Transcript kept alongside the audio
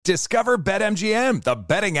Discover BetMGM, the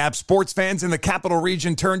betting app sports fans in the capital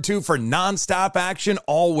region turn to for nonstop action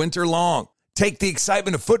all winter long. Take the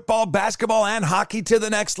excitement of football, basketball, and hockey to the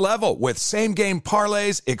next level with same-game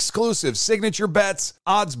parlays, exclusive signature bets,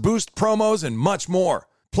 odds boost promos, and much more.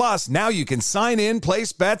 Plus, now you can sign in,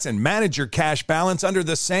 place bets, and manage your cash balance under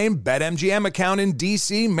the same BetMGM account in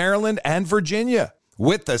D.C., Maryland, and Virginia.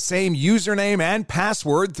 With the same username and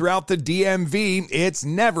password throughout the DMV, it's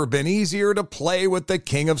never been easier to play with the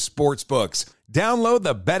king of sportsbooks. Download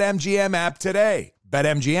the BetMGM app today.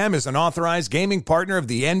 BetMGM is an authorized gaming partner of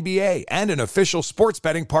the NBA and an official sports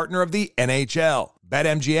betting partner of the NHL.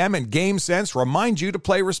 BetMGM and GameSense remind you to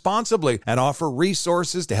play responsibly and offer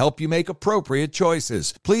resources to help you make appropriate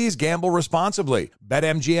choices. Please gamble responsibly.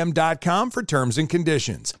 BetMGM.com for terms and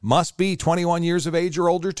conditions. Must be 21 years of age or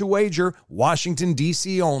older to wager. Washington,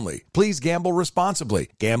 D.C. only. Please gamble responsibly.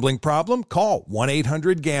 Gambling problem? Call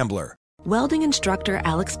 1-800-GAMBLER. Welding instructor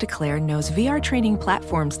Alex DeClaire knows VR training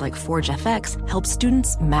platforms like Forge FX help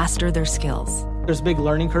students master their skills. There's a big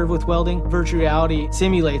learning curve with welding. Virtual reality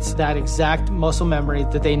simulates that exact muscle memory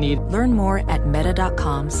that they need. Learn more at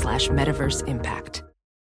meta.com/metaverseimpact.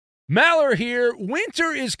 Maller here.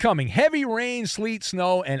 Winter is coming. Heavy rain, sleet,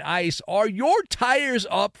 snow, and ice. Are your tires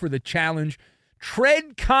up for the challenge?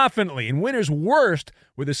 Tread confidently in winter's worst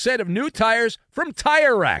with a set of new tires from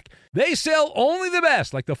Tire Rack. They sell only the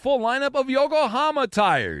best, like the full lineup of Yokohama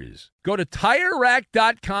tires. Go to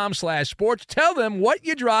TireRack.com/sports. Tell them what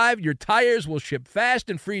you drive. Your tires will ship fast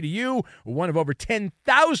and free to you. One of over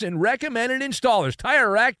 10,000 recommended installers.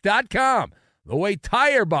 TireRack.com. The way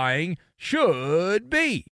tire buying should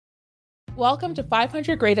be. Welcome to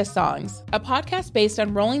 500 Greatest Songs, a podcast based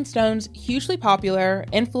on Rolling Stone's hugely popular,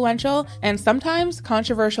 influential, and sometimes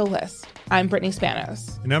controversial list. I'm Brittany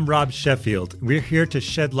Spanos. And I'm Rob Sheffield. We're here to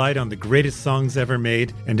shed light on the greatest songs ever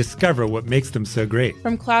made and discover what makes them so great.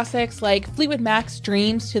 From classics like Fleetwood Mac's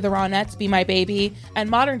Dreams to the Ronettes' Be My Baby, and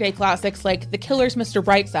modern-day classics like The Killers' Mr.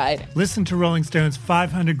 Brightside. Listen to Rolling Stone's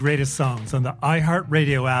 500 Greatest Songs on the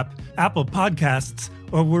iHeartRadio app, Apple Podcasts,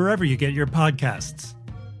 or wherever you get your podcasts.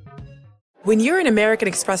 When you're an American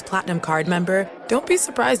Express Platinum card member, don't be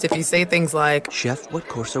surprised if you say things like, "Chef, what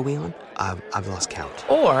course are we on? I've lost count."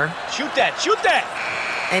 Or, Shoot that!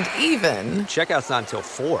 And even, Checkout's not until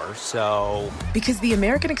 4, so... Because the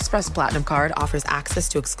American Express Platinum Card offers access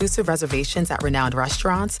to exclusive reservations at renowned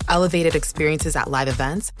restaurants, elevated experiences at live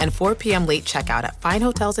events, and 4 p.m. late checkout at fine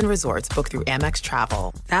hotels and resorts booked through Amex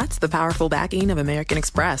Travel. That's the powerful backing of American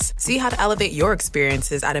Express. See how to elevate your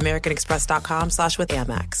experiences at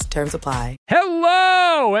americanexpress.com/withAmex. Terms apply.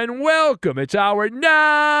 Hello and welcome. It's our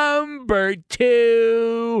number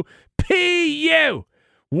 2 PU.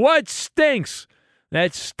 What stinks?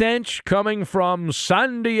 That stench coming from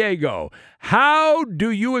San Diego. How do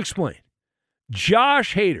you explain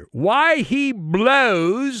Josh Hader, why he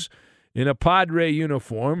blows in a Padre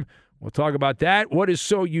uniform? We'll talk about that. What is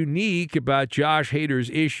so unique about Josh Hader's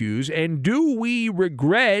issues? And do we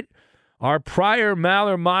regret our prior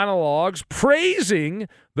Maller monologues praising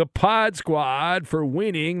the Pod Squad for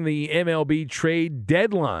winning the MLB trade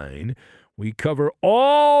deadline? We cover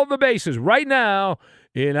all the bases right now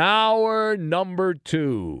in our number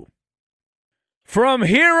 2. From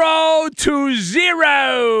hero to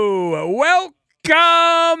zero,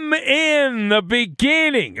 welcome in the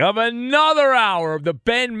beginning of another hour of the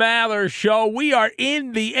Ben Maller Show. We are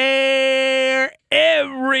in the air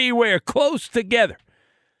everywhere, close together,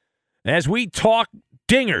 as we talk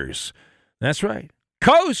dingers. That's right.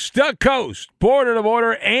 Coast to coast, border to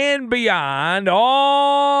border, and beyond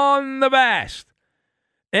on the vast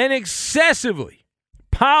and excessively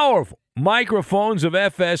powerful microphones of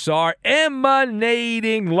FSR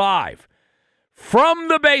emanating live from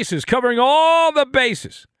the bases, covering all the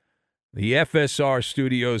bases. The FSR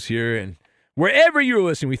studios here, and wherever you're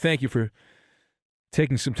listening, we thank you for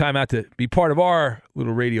taking some time out to be part of our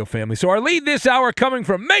little radio family. So our lead this hour coming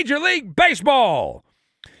from Major League Baseball.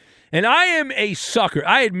 And I am a sucker.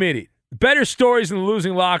 I admit it. Better stories in the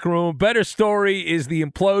losing locker room. Better story is the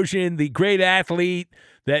implosion, the great athlete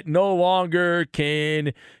that no longer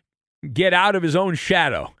can get out of his own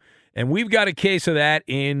shadow. And we've got a case of that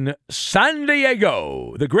in San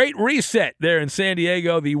Diego. The great reset there in San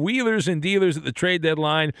Diego. The wheelers and dealers at the trade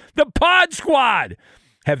deadline. The Pod Squad.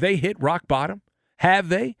 Have they hit rock bottom? Have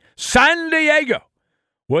they? San Diego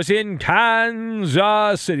was in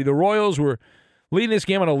Kansas City. The Royals were leading this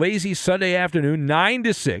game on a lazy Sunday afternoon,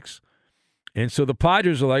 9-6. And so the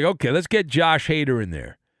Padres are like, okay, let's get Josh Hader in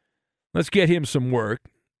there. Let's get him some work.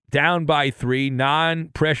 Down by 3,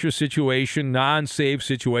 non-pressure situation, non-save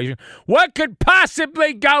situation. What could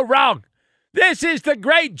possibly go wrong? This is the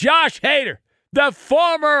great Josh Hader. the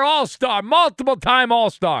former All-Star, multiple-time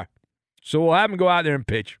All-Star. So we'll have him go out there and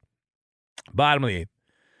pitch. Bottom of the 8th.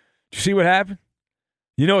 Did you see what happened?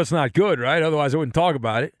 You know it's not good, right? Otherwise, I wouldn't talk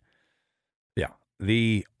about it. Yeah.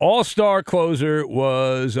 The All-Star closer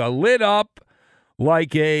was lit up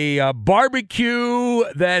like a barbecue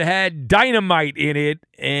that had dynamite in it,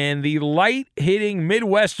 and the light-hitting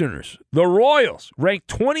Midwesterners, the Royals, ranked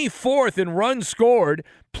 24th in runs scored,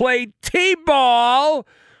 played T-ball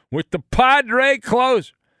with the Padre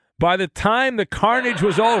closer. By the time the carnage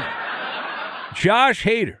was over, Josh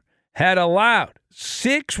Hader had allowed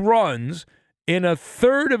 6 runs in a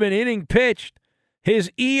third of an inning pitched.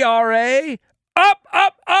 His ERA, up,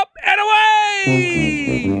 and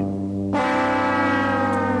away!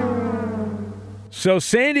 So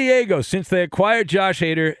San Diego, since they acquired Josh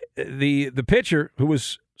Hader, the pitcher who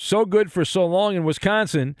was so good for so long in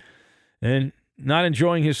Wisconsin and not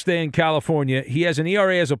enjoying his stay in California, he has an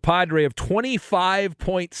ERA as a Padre of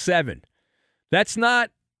 25.7. That's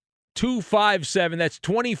not 2.57. That's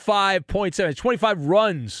 25.7. It's 25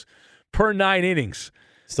 runs per 9 innings.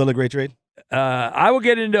 Still a great trade? I will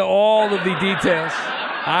get into all of the details.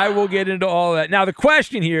 I will get into all that. Now, the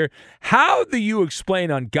question here, how do you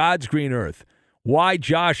explain on God's green earth why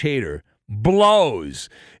Josh Hader blows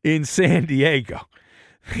in San Diego?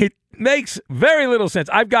 It makes very little sense.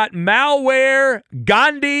 I've got malware,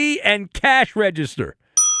 Gandhi, and cash register.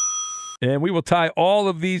 And we will tie all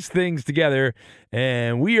of these things together,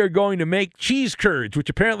 and we are going to make cheese curds,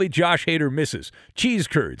 which apparently Josh Hader misses. Cheese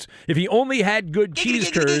curds. If he only had good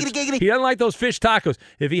cheese curds, he doesn't like those fish tacos.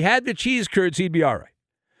 If he had the cheese curds, he'd be all right.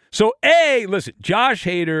 So, listen, Josh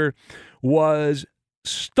Hader was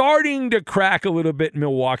starting to crack a little bit in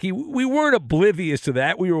Milwaukee. We weren't oblivious to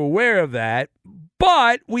that. We were aware of that.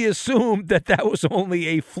 But we assumed that that was only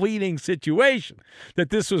a fleeting situation,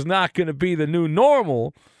 that this was not going to be the new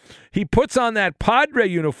normal. He puts on that Padre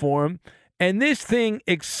uniform, and this thing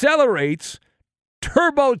accelerates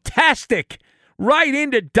turbo-tastic right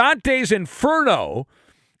into Dante's Inferno.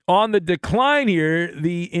 On the decline here,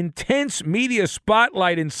 the intense media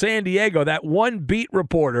spotlight in San Diego, that one beat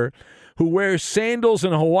reporter who wears sandals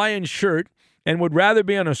and a Hawaiian shirt and would rather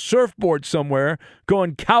be on a surfboard somewhere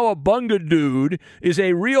going cowabunga dude, is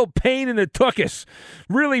a real pain in the tuchus.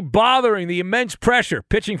 Really bothering. The immense pressure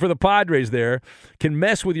pitching for the Padres there can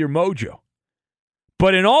mess with your mojo.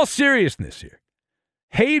 But in all seriousness here,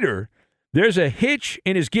 Hader, there's a hitch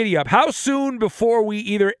in his giddy-up. How soon before we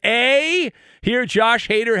either A, hear Josh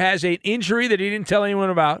Hader has an injury that he didn't tell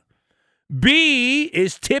anyone about, B,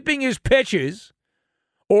 is tipping his pitches,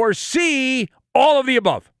 or C, all of the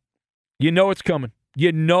above? You know it's coming.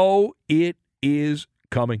 You know it is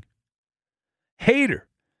coming. Hader,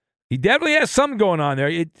 he definitely has something going on there.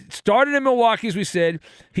 It started in Milwaukee, as we said.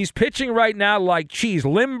 He's pitching right now like cheese,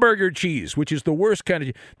 Limburger cheese, which is the worst kind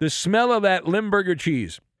of. The smell of that Limburger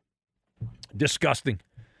cheese, disgusting.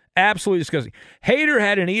 Absolutely disgusting. Hader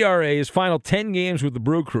had an ERA, his final 10 games with the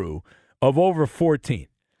Brew Crew, of over 14.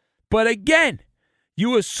 But again,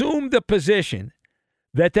 you assume the position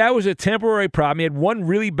that was a temporary problem. He had one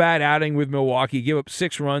really bad outing with Milwaukee, gave up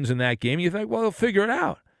 6 runs in that game. You think, well, he'll figure it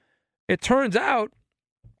out. It turns out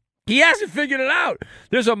he hasn't figured it out.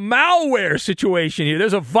 There's a malware situation here.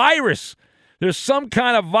 There's a virus. There's some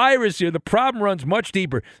kind of virus here. The problem runs much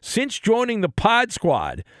deeper. Since joining the Pod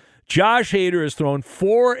Squad, Josh Hader has thrown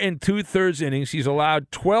 4 2/3 innings. He's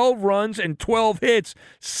allowed 12 runs and 12 hits,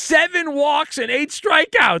 7 walks and 8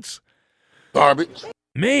 strikeouts. Garbage.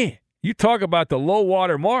 Man. You talk about the low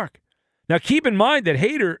water mark. Now, keep in mind that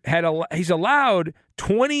Hader he's allowed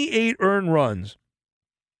 28 earned runs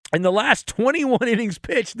in the last 21 innings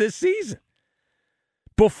pitched this season.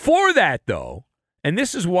 Before that, though, and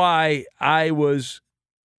this is why I was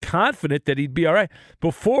confident that he'd be all right,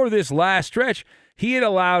 before this last stretch, he had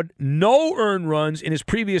allowed no earned runs in his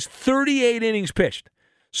previous 38 innings pitched.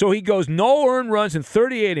 So he goes no earned runs in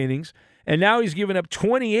 38 innings, and now he's given up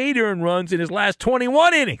 28 earned runs in his last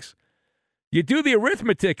 21 innings. You do the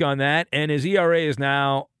arithmetic on that, and his ERA is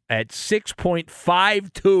now at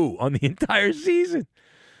 6.52 on the entire season.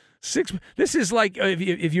 This is like,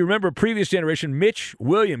 if you remember previous generation, Mitch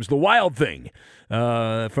Williams, the wild thing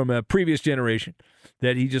from a previous generation,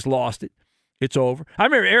 that he just lost it. It's over. I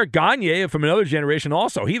remember Eric Gagne from another generation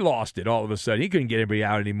also. He lost it all of a sudden. He couldn't get anybody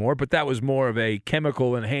out anymore, but that was more of a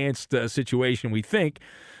chemical-enhanced situation, we think,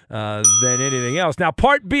 than anything else. Now,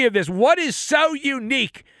 part B of this, what is so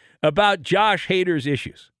unique about Josh Hader's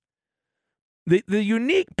issues? The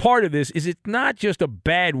unique part of this is it's not just a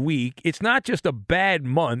bad week. It's not just a bad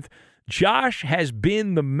month. Josh has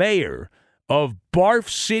been the mayor of Barf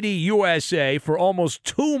City, USA for almost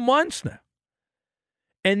 2 months now.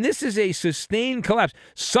 And this is a sustained collapse,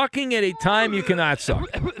 sucking at a time you cannot suck.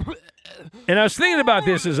 And I was thinking about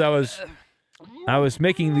this as I was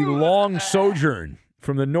making the long sojourn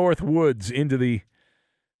from the North Woods into the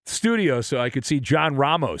studio so I could see John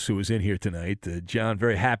Ramos, who was in here tonight. John,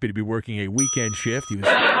 very happy to be working a weekend shift. He was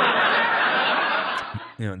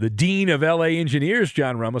the dean of L.A. engineers,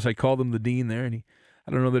 John Ramos. I called him the dean there, and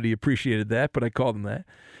I don't know that he appreciated that, but I called him that.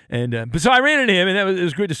 And but so I ran into him, and it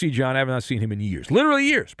was good to see John. I have not seen him in years, literally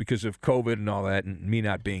years, because of COVID and all that, and me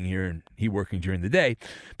not being here and he working during the day.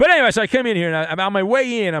 But anyway, so I came in here, and I'm on my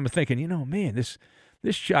way in. I'm thinking, man, this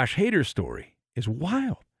Josh Hader story is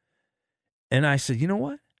wild. And I said, you know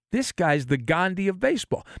what? This guy's the Gandhi of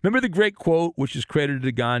baseball. Remember the great quote, which is credited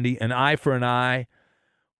to Gandhi: "An eye for an eye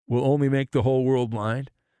will only make the whole world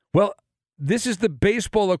blind." Well, this is the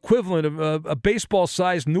baseball equivalent of a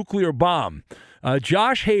baseball-sized nuclear bomb.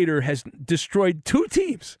 Josh Hader has destroyed 2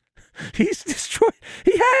 teams. He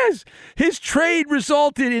has. His trade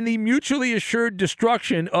resulted in the mutually assured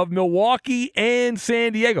destruction of Milwaukee and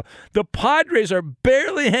San Diego. The Padres are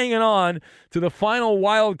barely hanging on to the final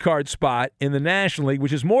wild card spot in the National League,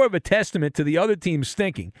 which is more of a testament to the other team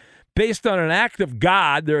stinking. Based on an act of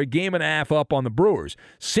God, they're a game and a half up on the Brewers.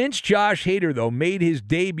 Since Josh Hader, though, made his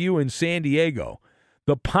debut in San Diego,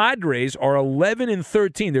 the Padres are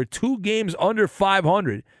 11-13. They're 2 games under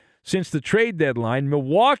 500 since the trade deadline.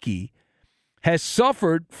 Milwaukee has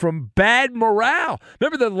suffered from bad morale.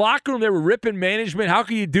 Remember the locker room? They were ripping management. How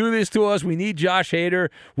can you do this to us? We need Josh Hader.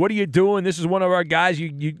 What are you doing? This is one of our guys.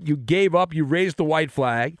 You gave up. You raised the white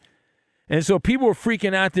flag. And so people were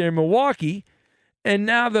freaking out there in Milwaukee. And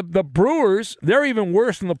now the Brewers, they're even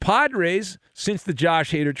worse than the Padres since the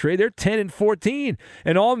Josh Hader trade. They're 10-14.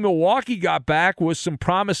 And all Milwaukee got back was some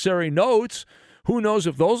promissory notes. Who knows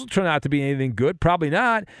if those will turn out to be anything good? Probably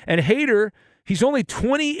not. And Hader, he's only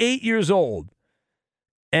 28 years old.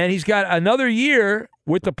 And he's got another year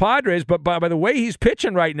with the Padres. But by the way he's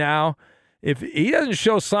pitching right now, if he doesn't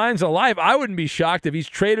show signs of life, I wouldn't be shocked if he's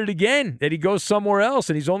traded again, that he goes somewhere else.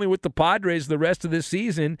 And he's only with the Padres the rest of this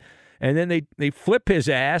season. And then they flip his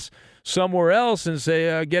ass somewhere else and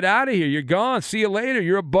say, get out of here. You're gone. See you later.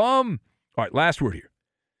 You're a bum. All right, last word here.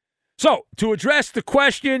 So, to address the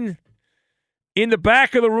question in the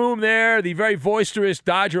back of the room there, the very boisterous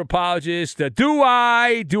Dodger apologist, do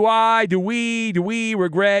we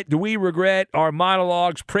regret our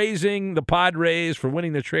monologues praising the Padres for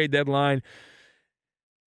winning the trade deadline?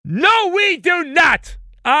 No, we do not.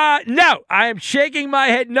 No, I am shaking my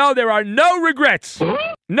head. No, there are no regrets.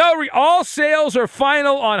 All sales are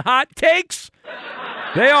final on hot takes.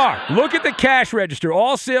 They are. Look at the cash register.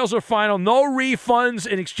 All sales are final. No refunds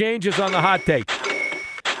and exchanges on the hot take.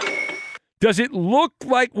 Does it look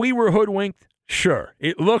like we were hoodwinked? Sure,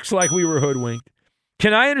 it looks like we were hoodwinked.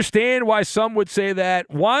 Can I understand why some would say that?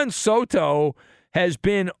 Juan Soto has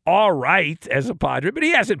been all right as a Padre, but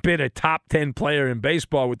he hasn't been a top 10 player in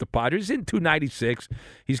baseball with the Padres. He's in 296.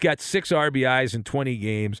 He's got 6 RBIs in 20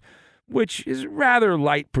 games, which is rather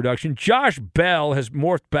light production. Josh Bell has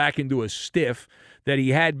morphed back into a stiff that he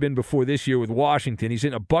had been before this year with Washington. He's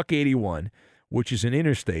in a $181, which is an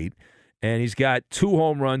interstate, and he's got 2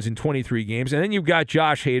 home runs in 23 games. And then you've got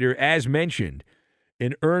Josh Hader, as mentioned,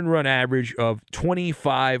 an earned run average of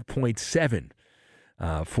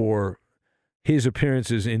 25.7 for his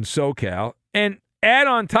appearances in SoCal. And add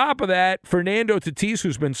on top of that, Fernando Tatis,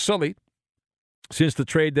 who's been sullied since the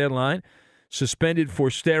trade deadline, suspended for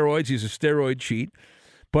steroids. He's a steroid cheat.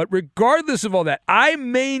 But regardless of all that, I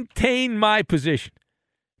maintain my position.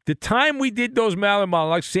 The time we did those Maller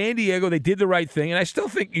monologues, San Diego, they did the right thing, and I still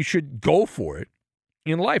think you should go for it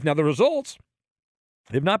in life. Now, the results,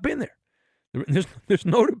 they've not been there. There's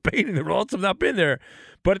no debating. The results have not been there.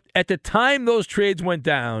 But at the time those trades went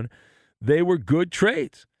down, they were good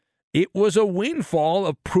trades. It was a windfall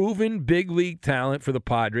of proven big league talent for the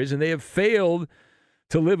Padres, and they have failed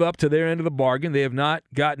to live up to their end of the bargain. They have not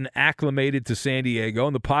gotten acclimated to San Diego,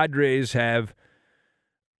 and the Padres have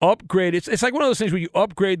upgraded. It's like one of those things where you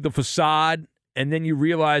upgrade the facade, and then you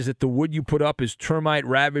realize that the wood you put up is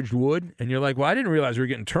termite-ravaged wood, and you're like, well, I didn't realize we were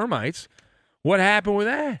getting termites. What happened with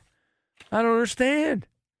that? I don't understand.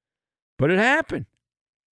 But it happened.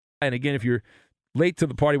 And again, if you're late to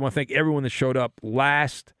the party, I want to thank everyone that showed up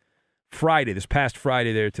last Friday, this past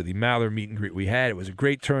Friday there to the Maller meet and greet we had. It was a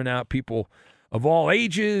great turnout. People of all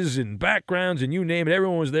ages and backgrounds and you name it,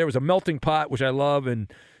 everyone was there. It was a melting pot, which I love,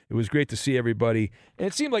 and it was great to see everybody. And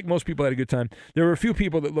it seemed like most people had a good time. There were a few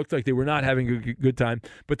people that looked like they were not having a good time,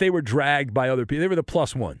 but they were dragged by other people. They were the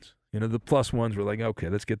plus ones. You know, the plus ones were like, okay,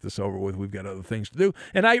 let's get this over with. We've got other things to do.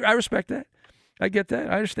 And I respect that. I get that.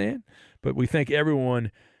 I understand. But we thank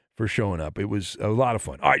everyone for showing up. It was a lot of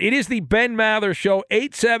fun. All right, it is the Ben Maller Show,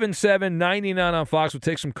 877-99 on Fox. We'll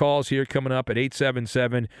take some calls here coming up at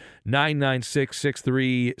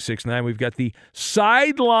 877-996-6369. We've got the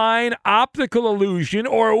sideline optical illusion,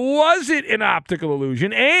 or was it an optical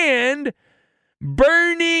illusion? And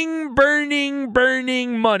burning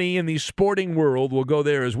money in the sporting world. We'll go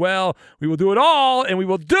there as well. We will do it all, and we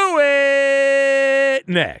will do it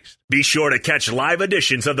next. Be sure to catch live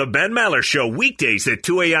editions of the Ben Maller Show weekdays at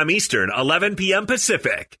 2 a.m. Eastern, 11 p.m.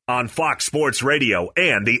 Pacific on Fox Sports Radio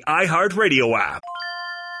and the iHeartRadio app.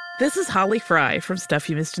 This is Holly Fry from Stuff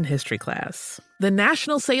You Missed in History class. The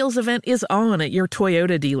national sales event is on at your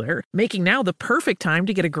Toyota dealer, making now the perfect time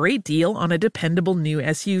to get a great deal on a dependable new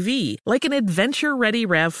SUV, like an adventure-ready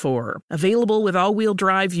RAV4. Available with all-wheel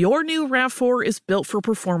drive, your new RAV4 is built for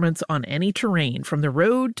performance on any terrain, from the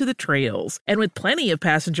road to the trails. And with plenty of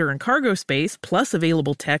passenger and cargo space, plus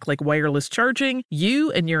available tech like wireless charging,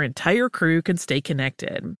 you and your entire crew can stay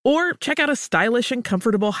connected. Or check out a stylish and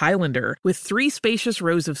comfortable Highlander with 3 spacious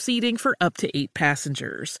rows of seating for up to 8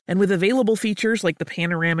 passengers. And with available features like the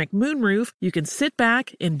panoramic moonroof, you can sit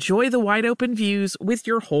back, enjoy the wide-open views with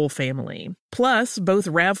your whole family. Plus, both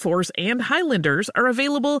RAV4s and Highlanders are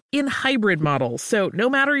available in hybrid models, so no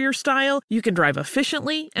matter your style, you can drive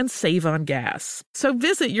efficiently and save on gas. So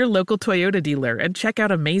visit your local Toyota dealer and check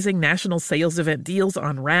out amazing national sales event deals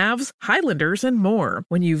on RAVs, Highlanders, and more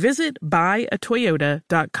when you visit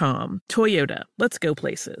buyatoyota.com. Toyota, let's go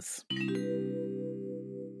places.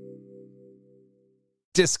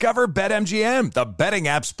 Discover BetMGM, the betting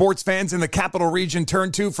app sports fans in the capital region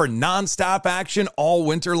turn to for nonstop action all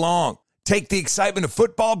winter long. Take the excitement of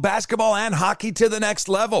football, basketball, and hockey to the next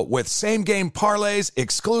level with same-game parlays,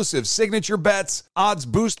 exclusive signature bets, odds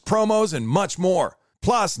boost promos, and much more.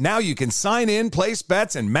 Plus, now you can sign in, place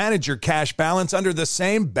bets, and manage your cash balance under the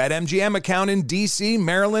same BetMGM account in D.C.,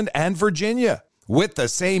 Maryland, and Virginia. With the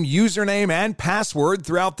same username and password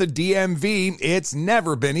throughout the DMV, it's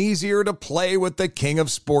never been easier to play with the king of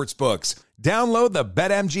sportsbooks. Download the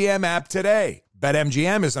BetMGM app today.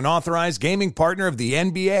 BetMGM is an authorized gaming partner of the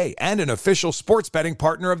NBA and an official sports betting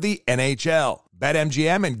partner of the NHL.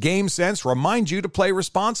 BetMGM and GameSense remind you to play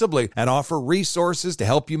responsibly and offer resources to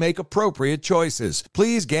help you make appropriate choices.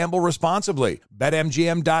 Please gamble responsibly.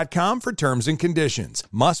 BetMGM.com for terms and conditions.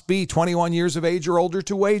 Must be 21 years of age or older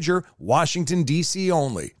to wager. Washington, D.C.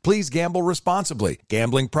 only. Please gamble responsibly.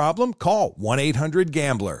 Gambling problem? Call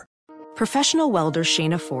 1-800-GAMBLER. Professional welder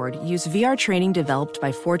Shayna Ford used VR training developed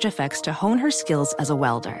by ForgeFX to hone her skills as a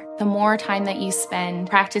welder. The more time that you spend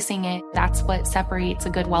practicing it, that's what separates a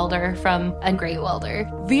good welder from a great welder.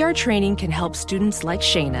 VR training can help students like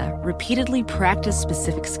Shayna repeatedly practice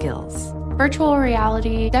specific skills. Virtual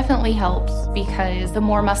reality definitely helps because the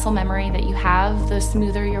more muscle memory that you have, the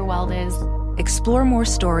smoother your weld is. Explore more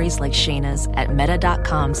stories like Shayna's at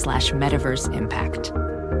meta.com/metaverseimpact.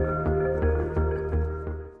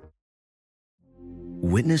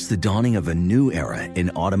 Witness the dawning of a new era in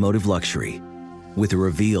automotive luxury with a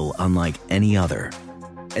reveal unlike any other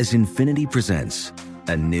as Infiniti presents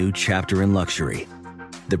a new chapter in luxury,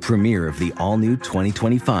 the premiere of the all-new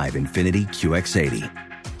 2025 Infiniti QX80.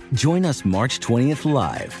 Join us March 20th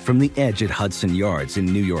live from the Edge at Hudson Yards in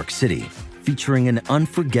New York City, featuring an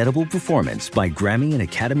unforgettable performance by Grammy and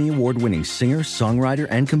Academy Award-winning singer, songwriter,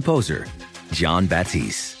 and composer Jon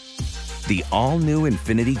Batiste. The all-new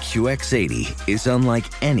Infiniti QX80 is unlike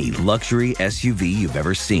any luxury SUV you've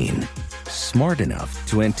ever seen. Smart enough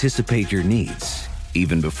to anticipate your needs,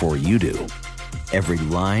 even before you do. Every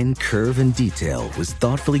line, curve, and detail was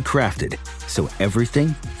thoughtfully crafted, so everything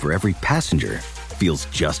for every passenger feels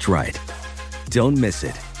just right. Don't miss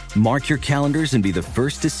it. Mark your calendars and be the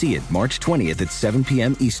first to see it March 20th at 7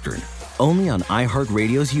 p.m. Eastern, only on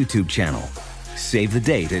iHeartRadio's YouTube channel. Save the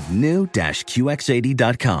date at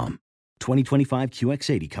new-QX80.com. 2025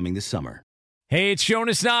 QX80 coming this summer. Hey, it's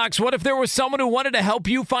Jonas Knox. What if there was someone who wanted to help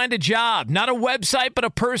you find a job? Not a website, but a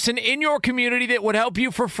person in your community that would help you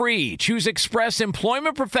for free. Choose Express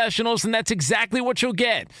Employment Professionals, and that's exactly what you'll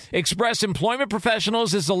get. Express Employment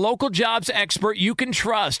Professionals is the local jobs expert you can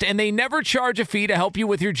trust, and they never charge a fee to help you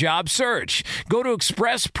with your job search. Go to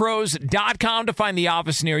expresspros.com to find the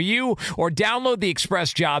office near you, or download the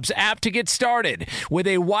Express Jobs app to get started. With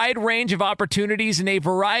a wide range of opportunities in a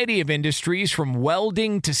variety of industries, from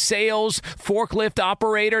welding to sales, forklift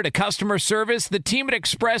operator to customer service, the team at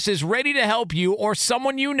Express is ready to help you or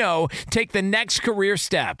someone you know take the next career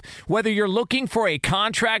step. Whether you're looking for a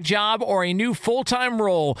contract job or a new full-time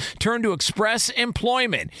role, turn to Express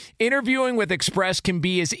Employment. Interviewing with Express can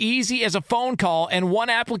be as easy as a phone call, and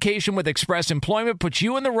one application with Express Employment puts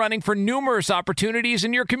you in the running for numerous opportunities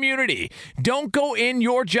in your community. Don't go in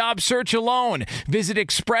your job search alone. Visit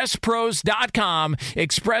expresspros.com,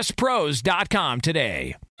 expresspros.com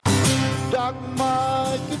today. Doc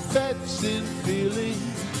Martin fats and feeling,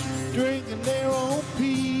 drinking their own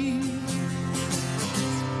pee.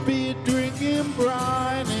 Beer drinking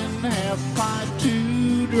brine and half pint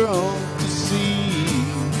too drunk to see.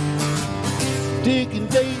 Dick and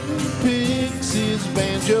Dayton picks his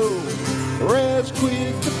banjo, Raz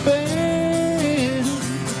quit the band.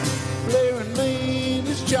 Blair and Lane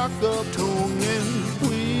is chock up tonguing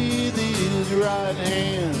with his right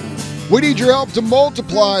hand. We need your help to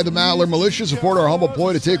multiply the Maller Militia. Support our humble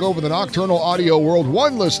ploy to take over the nocturnal audio world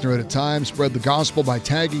one listener at a time. Spread the gospel by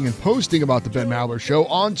tagging and posting about the Ben Maller Show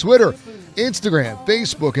on Twitter, Instagram,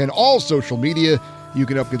 Facebook, and all social media. You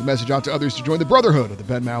can help get the message out to others to join the brotherhood of the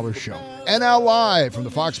Ben Maller Show. And now live from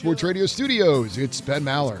the Fox Sports Radio studios, it's Ben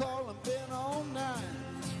Maller.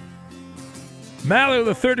 Maller,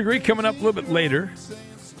 the third degree, coming up a little bit later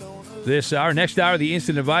this hour. Next hour, the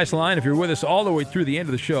Instant Advice Line. If you're with us all the way through the end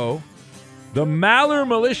of the show, the Maller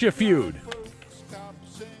Militia feud.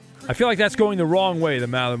 I feel like that's going the wrong way, the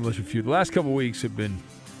Maller Militia feud. The last couple of weeks have been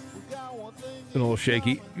a little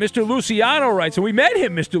shaky. Mr. Luciano writes, and we met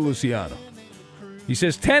him, Mr. Luciano. He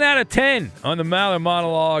says, 10 out of 10 on the Maller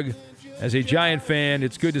monologue. As a Giant fan,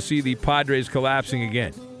 it's good to see the Padres collapsing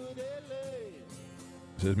again.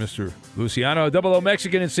 Says Mr. Luciano, a 00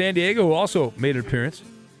 Mexican in San Diego who also made an appearance.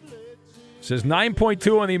 Says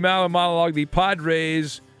 9.2 on the Maller monologue. The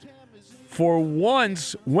Padres, for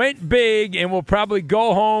once, went big and will probably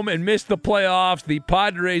go home and miss the playoffs. The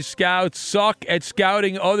Padres scouts suck at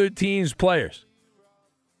scouting other teams' players.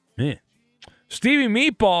 Man. Stevie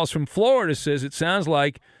Meatballs from Florida says it sounds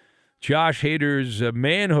like Josh Hader's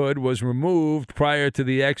manhood was removed prior to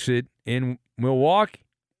the exit in Milwaukee.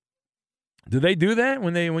 Do they do that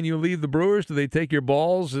when you leave the Brewers? Do they take your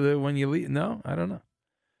balls when you leave? No, I don't know.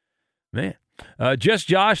 Man. Just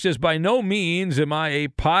Josh says, by no means am I a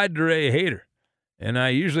Padre hater. And I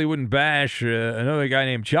usually wouldn't bash another guy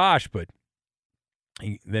named Josh, but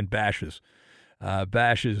he then bashes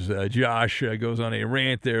Josh, goes on a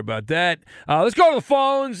rant there about that. Let's go to the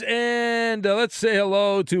phones, and let's say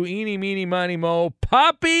hello to Eeny, Meeny, Miny, Mo,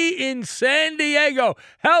 Poppy in San Diego.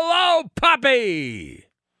 Hello, Poppy.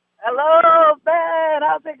 Hello, Ben.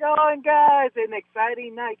 How's it going, guys? An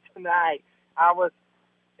exciting night tonight.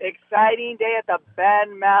 Exciting day at the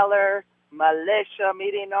Ben Maller Militia,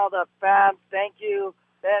 meeting all the fans. Thank you,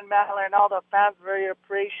 Ben Maller, and all the fans. Very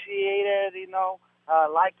appreciated,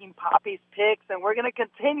 liking Poppy's picks, and we're going to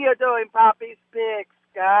continue doing Poppy's picks,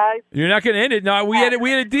 guys. You're not going to end it. No, we had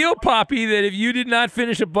a deal, Poppy, that if you did not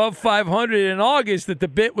finish above 500 in August, that the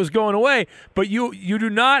bit was going away. But you do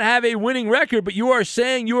not have a winning record, but you are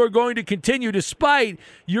saying you are going to continue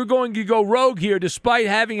you're going to go rogue here despite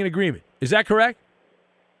having an agreement. Is that correct?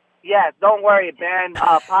 Yeah, don't worry, Ben.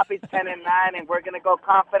 Poppy's 10-9, and we're going to go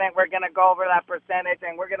confident. We're going to go over that percentage,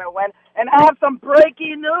 and we're going to win. And I have some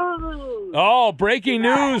breaking news. Oh, breaking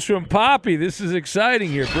news from Poppy. This is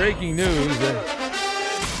exciting here. Breaking news.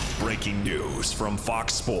 Breaking news from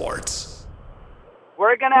Fox Sports.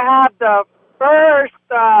 We're going to have the first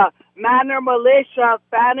Maller Militia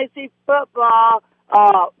Fantasy Football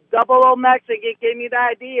 00 Mexican. Gave me the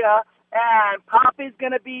idea. And Poppy's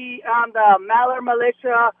going to be on the Maller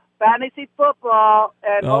Militia Fantasy Football,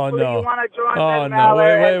 and hopefully you want to join Ben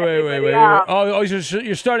Maller. Wait. Oh,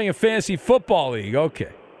 you're starting a fantasy football league. Okay.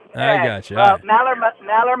 I got you.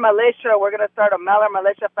 Maller Militia, we're going to start a Maller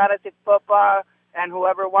Militia Fantasy Football, and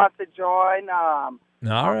whoever wants to join. All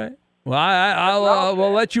right. Well,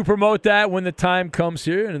 we'll let you promote that when the time comes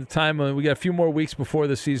here, and the time we got a few more weeks before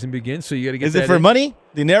the season begins, so you got to get. Is it for money?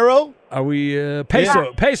 Dinero? Are we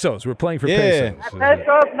pesos? We're playing for pesos.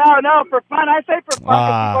 Pesos? No, for fun. I say for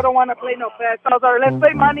fun. People don't want to play no pesos, or let's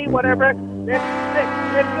play money, whatever. Let's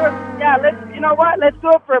do it. You know what? Let's do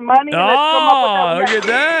it for money. Let's come up with look at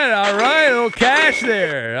that! All right, a little cash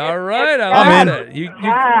there. All right, I like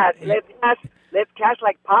it. Let's cash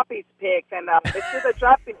like Poppy's picks, and let's do the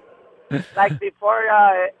draft like before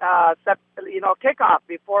kickoff,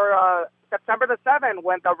 before September the 7th,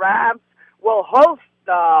 when the Rams will host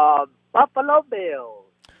the Buffalo Bills.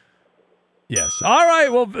 Yes. All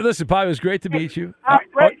right. Well, listen, Poppy, it was great to meet you.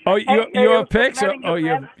 You have picks? You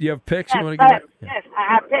have picks? You want to get? Yes, I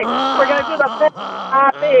have picks. We're going to do the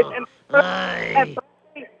Poppies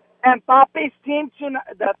and Poppy's team tonight.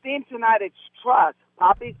 The team tonight is trust.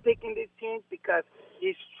 Poppy's picking these teams because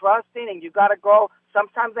he's trusting, and you got to go.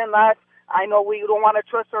 Sometimes in life, I know we don't want to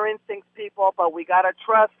trust our instincts, people, but we got to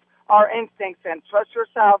trust our instincts and trust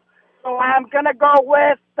yourself. So I'm going to go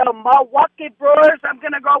with the Milwaukee Brewers. I'm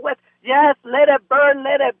going to go with, yes, let it burn,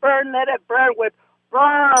 let it burn, let it burn with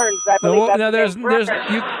Burns. I believe that's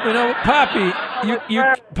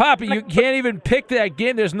Poppy, you can't even pick that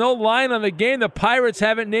game. There's no line on the game. The Pirates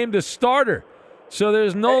haven't named a starter. So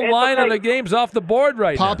there's no line on the games off the board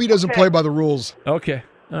right now. Poppy doesn't play by the rules. Okay.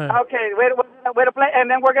 All right. Okay, way to play. And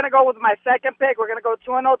then we're going to go with my second pick. We're going to go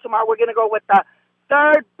 2-0 tomorrow. We're going to go with the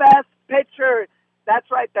third best pitcher. That's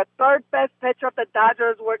right, the third best pitcher of the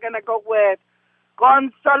Dodgers. We're going to go with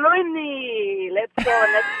Gonsolini. Let's go.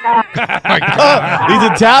 He's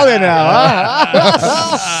Italian now,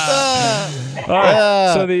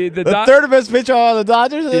 huh? So the third best pitcher on the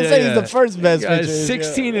Dodgers? They say he's the first best pitcher.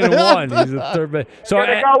 16-1. He's the third best. So we're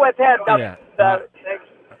going to go with him.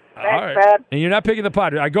 All right. And you're not picking the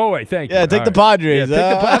Padres. I go away. Thank you. Yeah, take the Padres.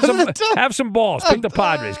 Have some balls. Pick the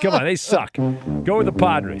Padres. Come on, they suck. Go with the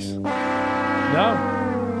Padres. No?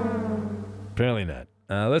 Apparently not.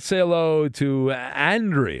 Let's say hello to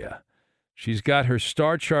Andrea. She's got her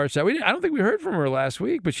star charts out. I don't think we heard from her last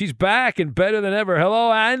week, but she's back and better than ever. Hello,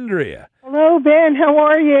 Andrea. Hello, Ben. How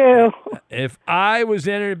are you? If I was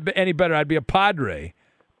any better, I'd be a Padre,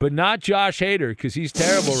 but not Josh Hader because he's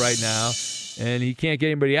terrible right now, and he can't get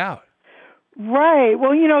anybody out. Right.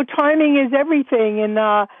 Well, timing is everything, and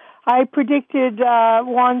I predicted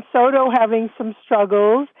Juan Soto having some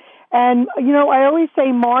struggles. And, I always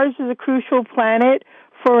say Mars is a crucial planet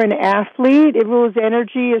for an athlete. It rules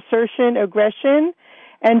energy, assertion, aggression.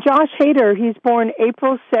 And Josh Hader, he's born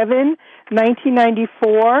April 7,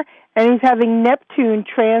 1994, and he's having Neptune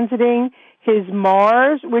transiting his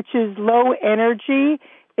Mars, which is low energy.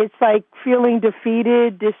 It's like feeling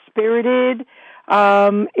defeated, dispirited.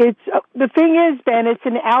 It's the thing is, Ben, it's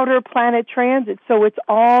an outer planet transit, so it's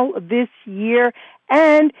all this year,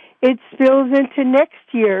 and it spills into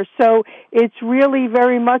next year. So it's really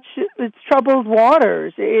very much, it's troubled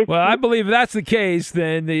waters. Well, I believe if that's the case,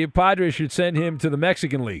 then the Padres should send him to the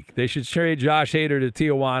Mexican League. They should trade Josh Hader to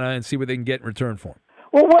Tijuana and see what they can get in return for him.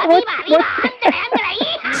 Well,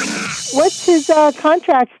 what's his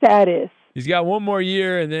contract status? He's got one more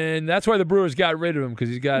year, and then that's why the Brewers got rid of him, because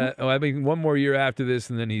he's got one more year after this,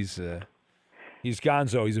 and then he's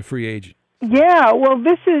gonzo. He's a free agent. Yeah, well,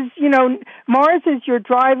 this is, Mars is your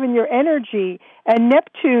drive and your energy, and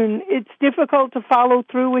Neptune, it's difficult to follow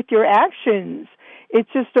through with your actions. It's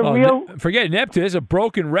just forget Neptune. It's a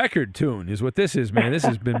broken record tune is what this is, man. This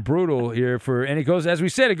has been brutal here and it goes, as we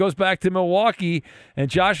said, it goes back to Milwaukee, and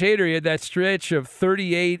Josh Hader, he had that stretch of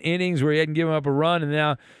 38 innings where he hadn't given up a run, and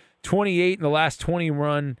now 28 in the last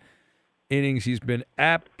 20-run innings. He's been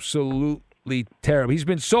absolutely terrible. He's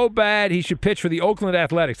been so bad he should pitch for the Oakland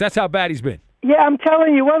Athletics. That's how bad he's been. Yeah, I'm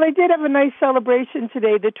telling you. Well, they did have a nice celebration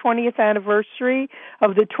today, the 20th anniversary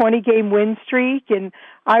of the 20-game win streak, and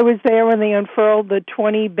I was there when they unfurled the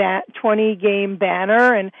 20-game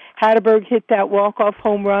banner, and Hatterberg hit that walk-off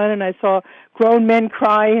home run, and I saw grown men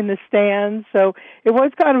cry in the stands. So it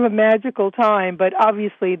was kind of a magical time, but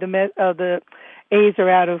obviously the A's are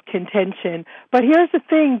out of contention. But here's the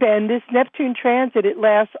thing, Ben, this Neptune transit, it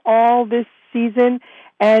lasts all this season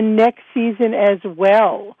and next season as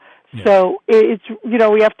well. Yeah. So it's,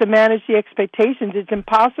 we have to manage the expectations. It's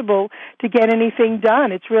impossible to get anything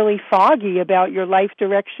done. It's really foggy about your life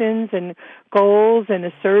directions and goals and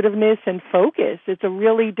assertiveness and focus. It's a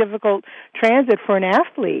really difficult transit for an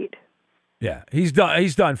athlete. Yeah, he's done.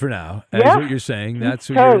 He's done for now. That's what you're saying. That's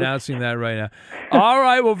what you're announcing that right now. All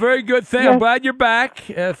right. Well, very good. I'm glad you're back.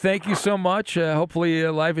 Thank you so much. Hopefully,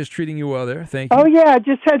 life is treating you well there. Thank you. Oh yeah,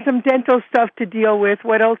 just had some dental stuff to deal with.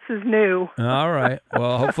 What else is new? All right.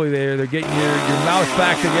 Well, hopefully they're getting your mouth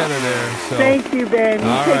back together there. So. Thank you, Ben.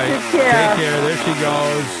 All right. Take care. Take care. There she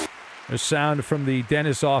goes. A sound from the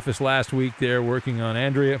dentist's office last week. There working on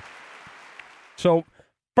Andrea. So,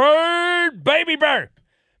 Bird, baby bird.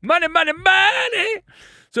 Money, money, money.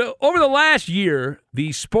 So over the last year,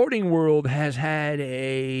 the sporting world has had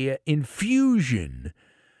an infusion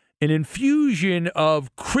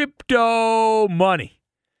of crypto money.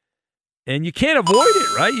 And you can't avoid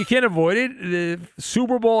it, right? You can't avoid it. The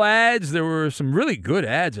Super Bowl ads, there were some really good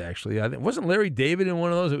ads, actually. I think wasn't Larry David in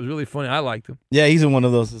one of those? It was really funny. I liked him. Yeah, he's in one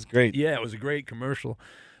of those. It's great. Yeah, it was a great commercial.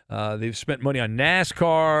 They've spent money on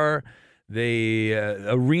NASCAR. The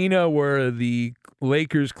arena where the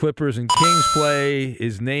Lakers, Clippers, and Kings play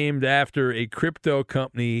is named after a crypto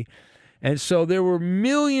company. And so there were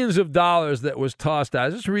millions of dollars that was tossed out. I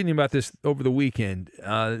was just reading about this over the weekend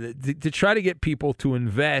to try to get people to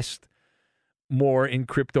invest more in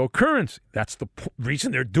cryptocurrency. That's the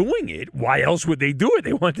reason they're doing it. Why else would they do it?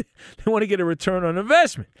 They want to get a return on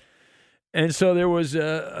investment. And so there was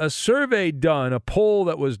a survey done, a poll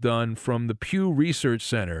that was done from the Pew Research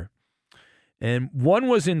Center. And one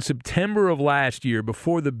was in September of last year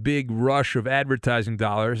before the big rush of advertising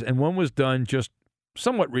dollars, and one was done just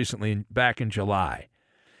somewhat recently, back in July.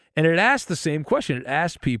 And it asked the same question. It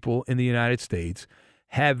asked people in the United States,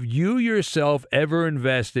 have you yourself ever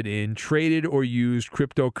invested in, traded, or used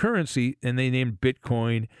cryptocurrency? And they named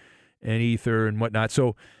Bitcoin and Ether and whatnot.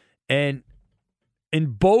 So, and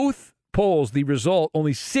in both polls, the result,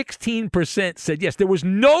 only 16% said yes. There was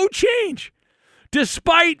no change,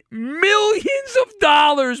 despite millions of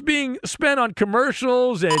dollars being spent on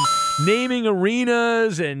commercials and naming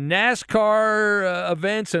arenas and NASCAR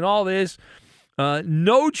events and all this.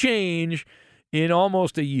 No change in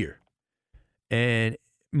almost a year. And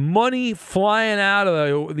money flying out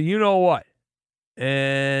of the you-know-what.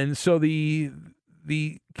 And so the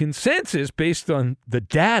consensus, based on the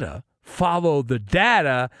data, follow the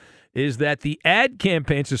data, is that the ad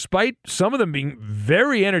campaigns, despite some of them being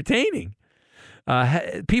very entertaining,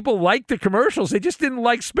 people liked the commercials. They just didn't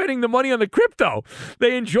like spending the money on the crypto.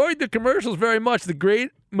 They enjoyed the commercials very much. The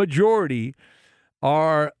great majority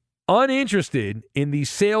are uninterested in the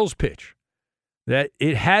sales pitch, that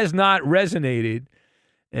it has not resonated.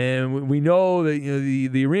 And we know that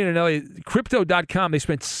the arena in LA, Crypto.com, they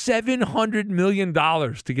spent $700 million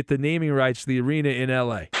to get the naming rights to the arena in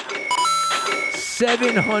LA.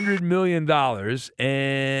 $700 million.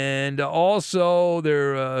 And also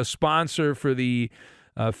they're a sponsor for the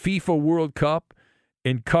FIFA World Cup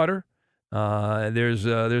in Qatar. There's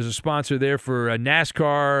a sponsor there for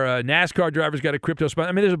NASCAR. NASCAR drivers got a crypto sponsor.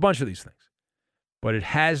 I mean, there's a bunch of these things. But it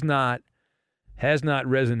has not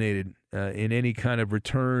resonated in any kind of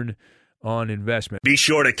return on investment. Be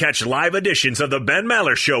sure to catch live editions of the Ben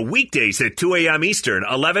Maller Show weekdays at 2 a.m. Eastern,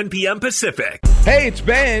 11 p.m. Pacific. Hey, it's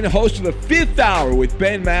Ben, host of the Fifth Hour with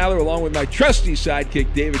Ben Maller, along with my trusty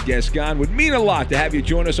sidekick, David Gascon. Would mean a lot to have you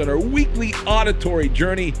join us on our weekly auditory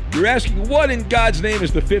journey. You're asking, what in God's name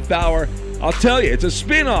is the Fifth Hour? I'll tell you, it's a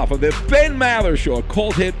spin-off of the Ben Maller Show, a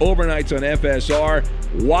cult hit overnights on FSR.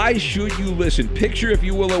 Why should you listen? Picture, if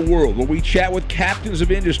you will, a world where we chat with captains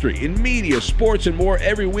of industry in media, sports, and more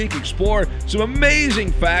every week. Explore some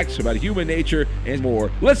amazing facts about human nature and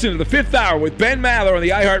more. Listen to the Fifth Hour with Ben Maller on the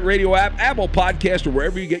iHeartRadio app, Apple Podcast, or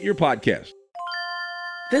wherever you get your podcasts.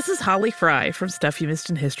 This is Holly Fry from Stuff You Missed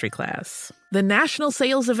in History class. The national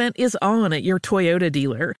sales event is on at your Toyota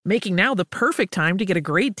dealer, making now the perfect time to get a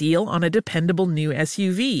great deal on a dependable new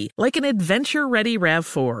SUV, like an adventure-ready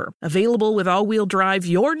RAV4. Available with all-wheel drive,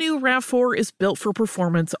 your new RAV4 is built for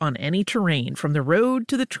performance on any terrain, from the road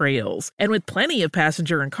to the trails. And with plenty of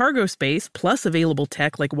passenger and cargo space, plus available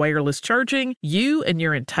tech like wireless charging, you and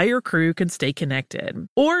your entire crew can stay connected.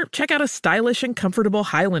 Or check out a stylish and comfortable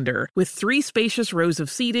Highlander with 3 spacious rows of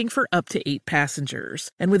seating for up to 8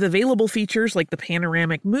 passengers. And with available features like the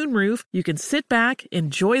panoramic moonroof, you can sit back,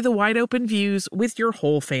 enjoy the wide open views with your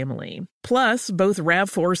whole family. Plus, both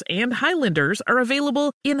RAV4s and Highlanders are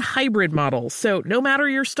available in hybrid models, so no matter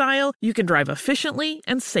your style, you can drive efficiently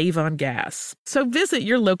and save on gas. So visit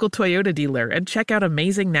your local Toyota dealer and check out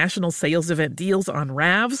amazing national sales event deals on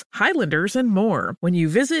RAVs, Highlanders, and more when you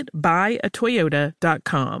visit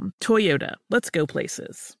buyatoyota.com. Toyota, let's go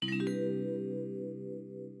places.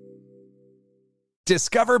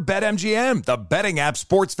 Discover BetMGM, the betting app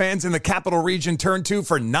sports fans in the capital region turn to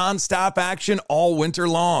for nonstop action all winter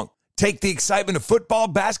long. Take the excitement of football,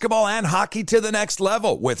 basketball, and hockey to the next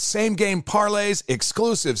level with same-game parlays,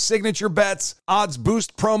 exclusive signature bets, odds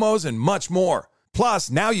boost promos, and much more.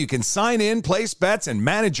 Plus, now you can sign in, place bets, and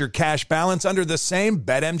manage your cash balance under the same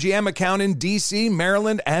BetMGM account in D.C.,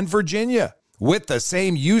 Maryland, and Virginia. With the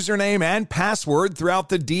same username and password throughout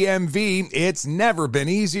the DMV, it's never been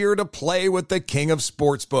easier to play with the king of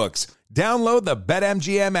sportsbooks. Download the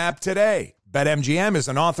BetMGM app today. BetMGM is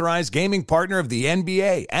an authorized gaming partner of the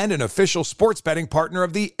NBA and an official sports betting partner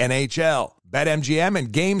of the NHL. BetMGM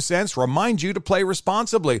and GameSense remind you to play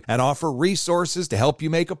responsibly and offer resources to help you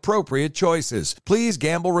make appropriate choices. Please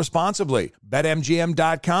gamble responsibly.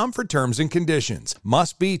 BetMGM.com for terms and conditions.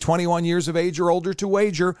 Must be 21 years of age or older to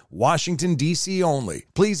wager. Washington, D.C. only.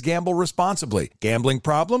 Please gamble responsibly. Gambling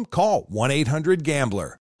problem? Call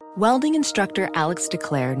 1-800-GAMBLER. Welding instructor Alex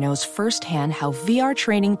DeClaire knows firsthand how VR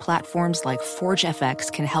training platforms like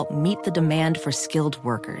ForgeFX can help meet the demand for skilled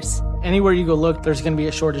workers. Anywhere you go look, there's going to be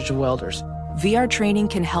a shortage of welders. VR training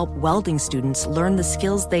can help welding students learn the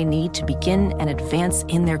skills they need to begin and advance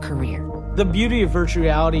in their career. The beauty of virtual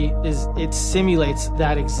reality is it simulates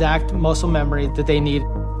that exact muscle memory that they need.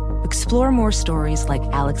 Explore more stories like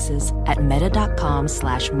Alex's at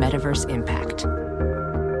meta.com/metaverseimpact.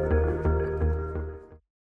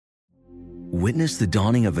 Witness the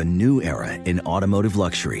dawning of a new era in automotive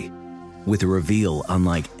luxury with a reveal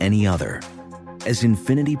unlike any other as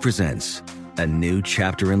Infiniti presents a new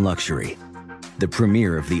chapter in luxury, the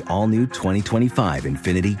premiere of the all-new 2025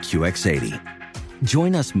 Infiniti QX80.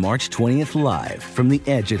 Join us March 20th live from the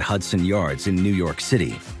Edge at Hudson Yards in New York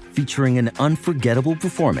City, featuring an unforgettable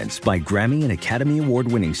performance by Grammy and Academy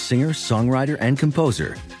Award-winning singer, songwriter, and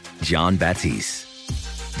composer, Jon Batiste.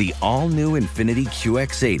 The all-new Infiniti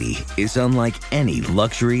QX80 is unlike any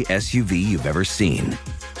luxury SUV you've ever seen.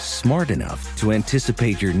 Smart enough to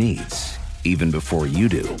anticipate your needs, even before you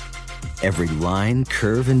do. Every line,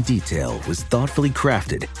 curve, and detail was thoughtfully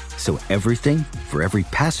crafted, so everything for every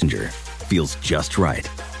passenger feels just right.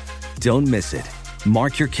 Don't miss it.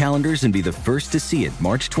 Mark your calendars and be the first to see it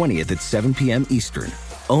March 20th at 7 p.m. Eastern,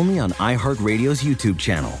 only on iHeartRadio's YouTube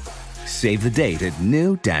channel. Save the date at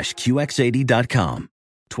new-QX80.com.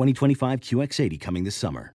 2025 QX80 coming this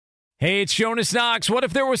summer. Hey, it's Jonas Knox. What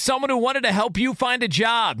if there was someone who wanted to help you find a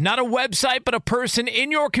job? Not a website, but a person in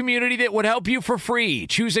your community that would help you for free.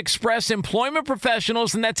 Choose Express Employment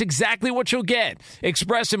Professionals, and that's exactly what you'll get.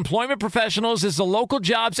 Express Employment Professionals is the local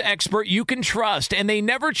jobs expert you can trust, and they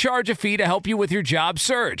never charge a fee to help you with your job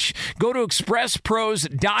search. Go to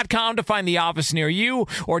expresspros.com to find the office near you,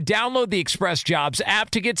 or download the Express Jobs app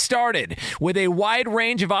to get started. With a wide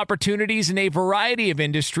range of opportunities in a variety of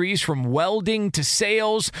industries, from welding to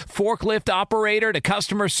sales, forklift operator to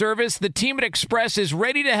customer service, the team at Express is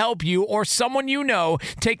ready to help you or someone you know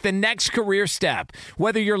take the next career step.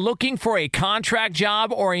 Whether you're looking for a contract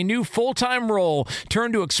job or a new full-time role,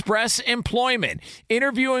 turn to Express Employment.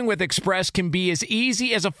 Interviewing with Express can be as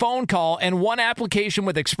easy as a phone call, and one application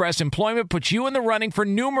with Express Employment puts you in the running for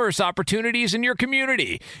numerous opportunities in your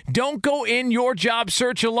community. Don't go in your job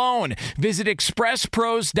search alone. Visit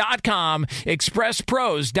expresspros.com,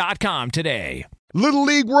 expresspros.com today. Little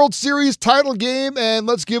League World Series title game, and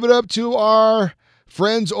let's give it up to our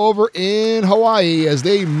friends over in Hawaii as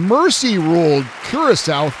they mercy ruled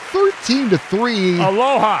Curacao 13-3.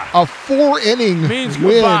 Aloha. A 4-inning means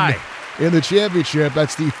win goodbye in the championship.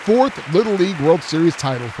 That's the 4th Little League World Series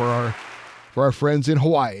title for our friends in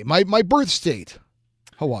Hawaii. My birth state,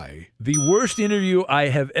 Hawaii. The worst interview I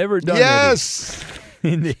have ever done. Yes.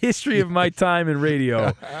 In the history of my time in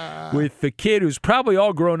radio, with the kid who's probably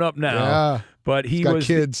all grown up now. Yeah. But he got was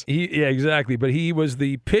kids. Yeah, exactly. But he was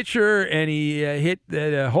the pitcher, and he hit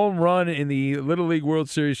a home run in the Little League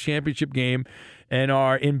World Series championship game. And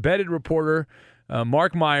our embedded reporter,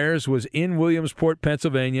 Mark Myers, was in Williamsport,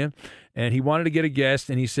 Pennsylvania, and he wanted to get a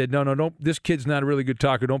guest. And he said, "No, don't. This kid's not a really good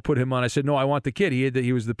talker. Don't put him on." I said, "No, I want the kid.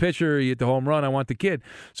 He was the pitcher. He hit the home run. I want the kid."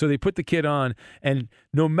 So they put the kid on, and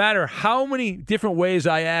no matter how many different ways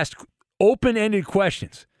I asked open-ended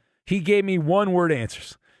questions, he gave me one-word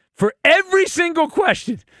answers. For every single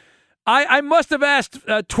question. I must have asked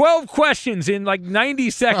 12 questions in like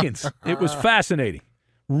 90 seconds. It was fascinating.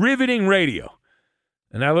 Riveting radio.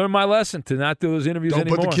 And I learned my lesson to not do those interviews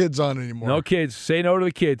anymore. Don't put the kids on anymore. No kids. Say no to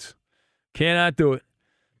the kids. Cannot do it.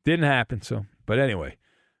 Didn't happen. But anyway,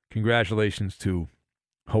 congratulations to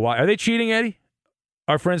Hawaii. Are they cheating, Eddie?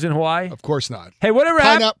 Our friends in Hawaii? Of course not. Hey, whatever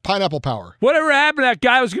happened? Pineapple Power. Whatever happened to that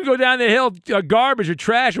guy who was going to go down the hill, garbage or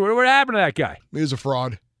trash, or whatever happened to that guy? He was a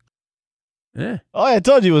fraud. Yeah. Oh, I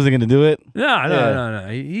told you he wasn't going to do it. No.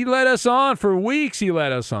 He let us on for weeks. He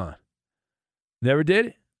let us on. Never did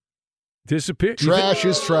it. Disappeared. Trash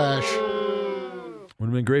is trash. Would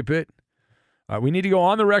have been a great bit. We need to go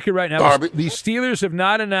on the record right now. Garbage. The Steelers have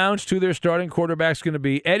not announced who their starting quarterback's going to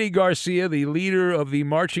be. Eddie Garcia, the leader of the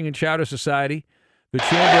Marching and Chowder Society, the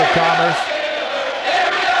Chamber of Commerce.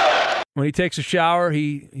 When he takes a shower,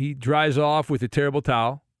 he dries off with a terrible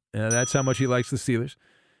towel. That's how much he likes the Steelers.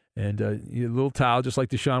 And a little towel, just like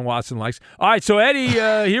Deshaun Watson likes. All right, so Eddie,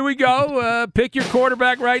 here we go. Pick your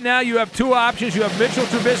quarterback right now. You have two options. You have Mitchell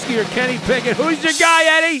Trubisky or Kenny Pickett. Who's your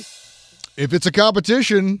guy, Eddie? If it's a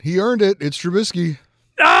competition, he earned it. It's Trubisky.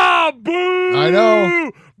 Oh, boo! I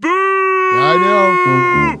know. Boo! I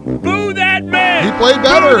know. Boo that man! He played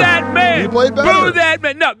better. Boo that man! He played better. Boo that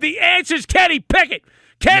man! No, the answer's Kenny Pickett.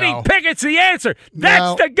 Kenny Pickett's the answer.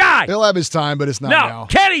 That's the guy. He'll have his time, but it's not now.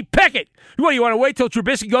 Kenny Pickett. What, you want to wait till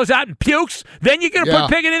Trubisky goes out and pukes? Then you're going to put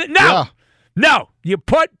Pickett in it? No. Yeah. No. You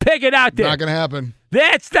put Pickett out there. Not going to happen.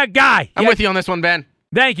 That's the guy. I'm with you on this one, Ben.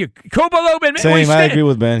 Thank you. Kuba Lubin. Same, I agree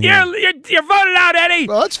with Ben. You're voted out, Eddie.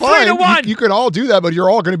 Well, that's fine. 3-1. You can all do that, but you're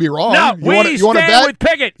all going to be wrong. No, you wanna bet with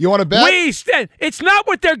Pickett. You want to bet? We stand. It's not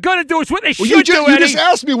what they're going to do. It's what they should do, You just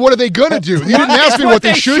asked me what are they going to do. You didn't ask me what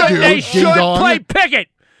they should do. They should play Pickett.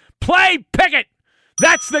 Play Pickett.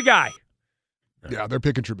 That's the guy. Yeah, they're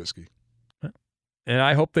picking Trubisky. And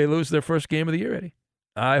I hope they lose their first game of the year, Eddie.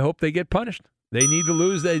 I hope they get punished. They need to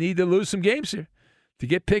lose. They need to lose some games here to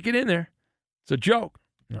get Pickett in there. It's a joke.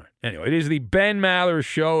 All right. Anyway, it is the Ben Maller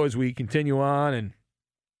Show as we continue on, and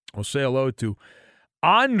we'll say hello to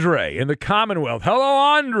Andre in the Commonwealth. Hello,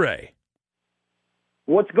 Andre.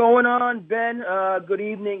 What's going on, Ben? Good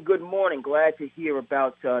evening, good morning. Glad to hear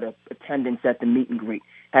about the attendance at the meet and greet.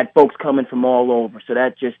 Had folks coming from all over, so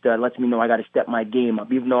that just lets me know I got to step my game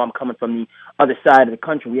up. Even though I'm coming from the other side of the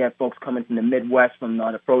country, we had folks coming from the Midwest, from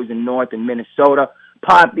the frozen north in Minnesota.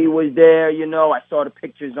 Poppy was there, I saw the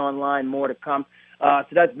pictures online, more to come. So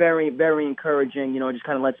that's very, very encouraging. It just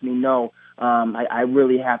kind of lets me know I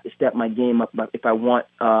really have to step my game up if I want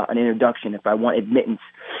an introduction, if I want admittance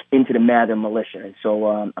into the Mather Militia. And so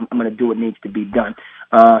I'm going to do what needs to be done.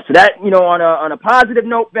 So that, on a positive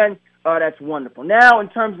note, Ben, that's wonderful. Now, in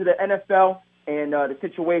terms of the NFL and the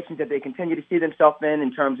situations that they continue to see themselves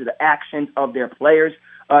in terms of the actions of their players,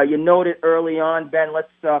 you noted early on, Ben,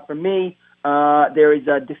 for me, there is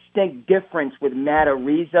a distinct difference with Matt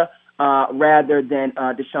Ariza rather than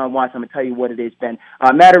Deshaun Watson. I'm going to tell you what it is, Ben.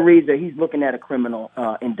 Matt Ariza, he's looking at a criminal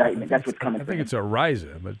indictment. That's what's coming. I think it's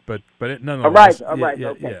Ariza, but it nonetheless.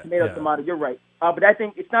 Ariza. Okay. Tomato. You're right. But I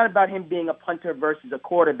think it's not about him being a punter versus a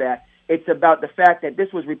quarterback. It's about the fact that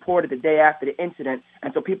this was reported the day after the incident,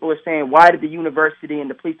 and so people are saying, why did the university and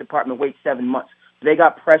the police department wait 7 months? They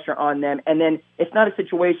got pressure on them, and then it's not a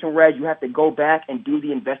situation where you have to go back and do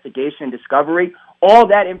the investigation and discovery. All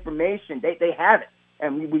that information, they have it.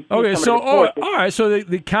 And we okay, so all right. So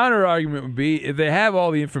the counter argument would be, if they have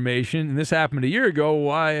all the information, and this happened a year ago,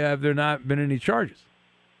 why have there not been any charges?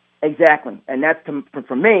 Exactly, and that's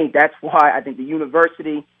for me. That's why I think the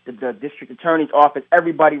university, the district attorney's office,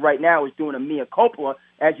 everybody right now is doing a mea culpa,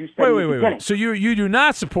 as you said. Wait. So you do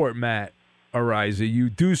not support Matt Ariza.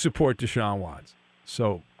 You do support Deshaun Watson.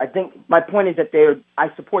 So I think my point is that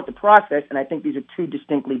I support the process, and I think these are two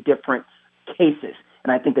distinctly different cases.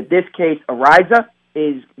 And I think that this case, Ariza,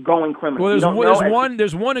 is going criminal. Well,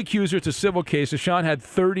 there's one accuser. It's a civil case. Deshaun had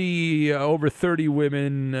over 30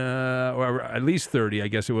 women, or at least 30, I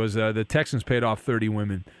guess it was. The Texans paid off 30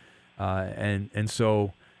 women, and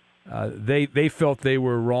so they felt they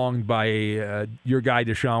were wronged by your guy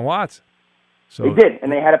Deshaun Watson. So they did, and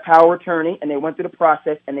they had a power attorney, and they went through the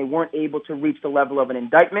process, and they weren't able to reach the level of an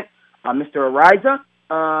indictment. Mr. Ariza.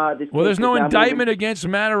 There's no indictment against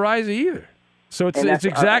Matt Ariza either. So it's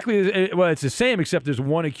exactly it's the same, except there's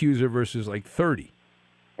one accuser versus like 30.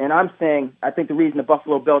 And I'm saying I think the reason the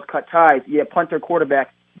Buffalo Bills cut ties, punter,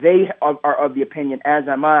 quarterback, they are of the opinion, as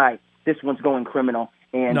am I, this one's going criminal.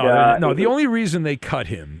 And the only reason they cut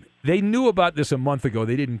him, they knew about this a month ago.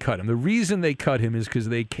 They didn't cut him. The reason they cut him is because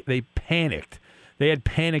they panicked. They had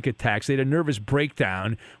panic attacks. They had a nervous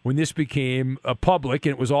breakdown when this became public,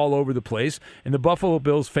 and it was all over the place. And the Buffalo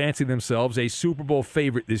Bills fancied themselves a Super Bowl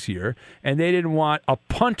favorite this year, and they didn't want a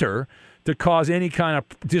punter to cause any kind of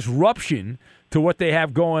disruption to what they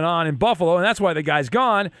have going on in Buffalo, and that's why the guy's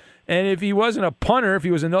gone. And if he wasn't a punter, if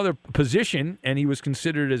he was another position, and he was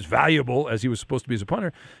considered as valuable as he was supposed to be as a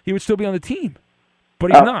punter, he would still be on the team.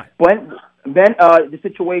 But he's not. Ben, the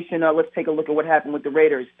situation, let's take a look at what happened with the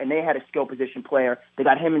Raiders, and they had a skill position player. They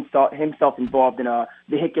got himself involved in a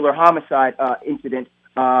vehicular homicide incident,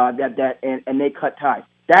 and they cut ties.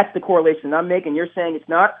 That's the correlation I'm making. You're saying it's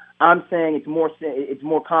not. I'm saying it's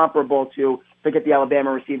more comparable to, forget the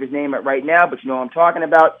Alabama receiver's name right now, but you know what I'm talking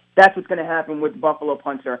about. That's what's going to happen with the Buffalo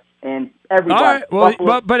punter and everybody. All right,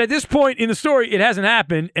 well, but at this point in the story, it hasn't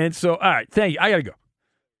happened, and so, all right, thank you. I got to go.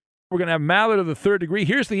 We're going to have Mallard of the third degree.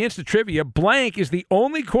 Here's the instant trivia. Blank is the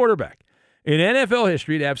only quarterback in NFL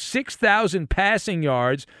history to have 6,000 passing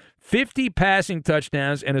yards, 50 passing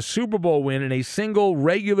touchdowns, and a Super Bowl win in a single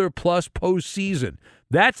regular plus postseason.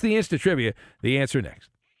 That's the instant trivia. The answer next.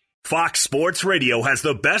 Fox Sports Radio has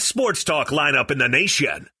the best sports talk lineup in the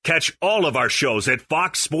nation. Catch all of our shows at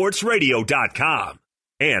foxsportsradio.com.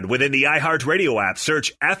 And within the iHeartRadio app,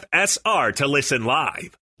 search FSR to listen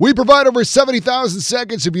live. We provide over 70,000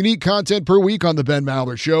 seconds of unique content per week on The Ben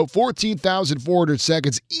Maller Show, 14,400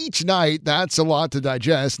 seconds each night. That's a lot to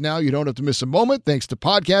digest. Now you don't have to miss a moment thanks to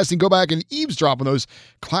podcasting. Go back and eavesdrop on those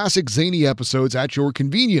classic zany episodes at your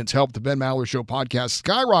convenience. Help The Ben Maller Show podcast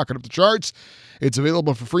skyrocket up the charts. It's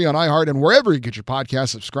available for free on iHeart and wherever you get your podcast.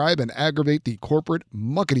 Subscribe and aggravate the corporate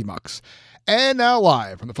muckety-mucks. And now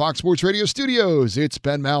live from the Fox Sports Radio studios, it's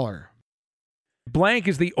Ben Maller. Blank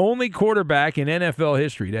is the only quarterback in NFL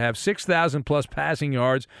history to have 6,000-plus passing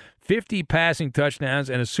yards, 50 passing touchdowns,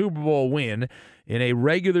 and a Super Bowl win in a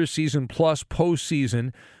regular season plus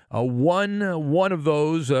postseason. One of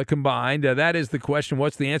those combined. That is the question.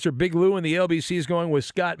 What's the answer? Big Lou in the LBC is going with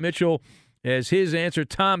Scott Mitchell as his answer.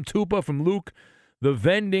 Tom Tupa from Luke, the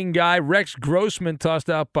vending guy. Rex Grossman tossed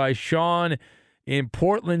out by Sean in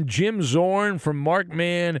Portland. Jim Zorn from Mark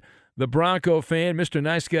Mann, the Bronco fan. Mr.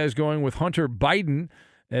 Nice Guy is going with Hunter Biden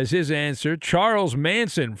as his answer. Charles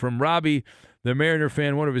Manson from Robbie, the Mariner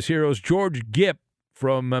fan, one of his heroes. George Gipp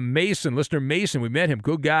from Mason, listener Mason. We met him.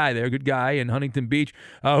 Good guy there. Good guy in Huntington Beach.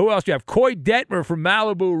 Who else do you have? Coy Detmer from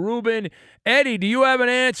Malibu. Ruben. Eddie, do you have an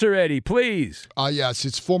answer, Eddie? Please. Yes,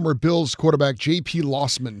 it's former Bills quarterback J.P.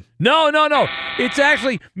 Lossman. No. It's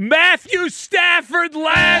actually Matthew Stafford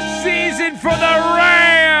last season for the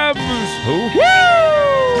Rams. Who? Woo!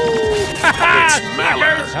 It's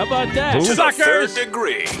Maller. How about that? To the Suckers. third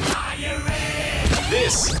degree.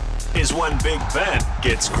 This is when Big Ben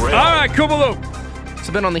gets grilled. All right, Kubaloo.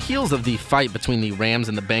 So, Ben, on the heels of the fight between the Rams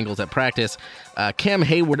and the Bengals at practice, Cam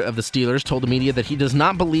Hayward of the Steelers told the media that he does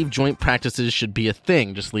not believe joint practices should be a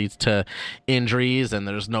thing. Just leads to injuries, and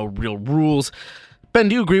there's no real rules. Ben,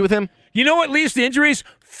 do you agree with him? You know what leads to injuries?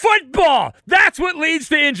 Football! That's what leads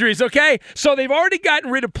to injuries, okay? So they've already gotten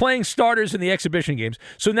rid of playing starters in the exhibition games.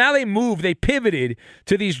 So now they pivoted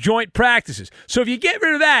to these joint practices. So if you get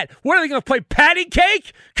rid of that, what are they going to play, patty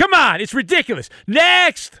cake? Come on, it's ridiculous.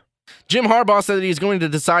 Next! Jim Harbaugh said that he's going to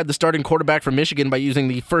decide the starting quarterback for Michigan by using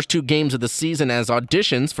the first two games of the season as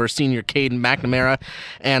auditions for senior Caden McNamara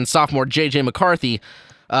and sophomore J.J. McCarthy.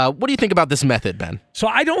 What do you think about this method, Ben? So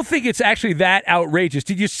I don't think it's actually that outrageous.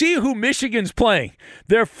 Did you see who Michigan's playing?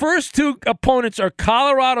 Their first two opponents are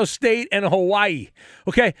Colorado State and Hawaii.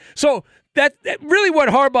 Okay, so that really what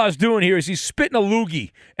Harbaugh's doing here is he's spitting a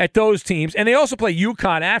loogie at those teams, and they also play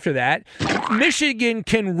UConn after that. Michigan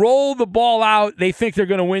can roll the ball out. They think they're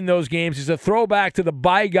going to win those games. It's a throwback to the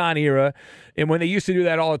bygone era, and when they used to do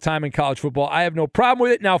that all the time in college football. I have no problem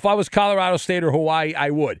with it. Now, if I was Colorado State or Hawaii,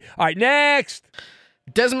 I would. All right, next.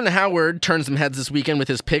 Desmond Howard turned some heads this weekend with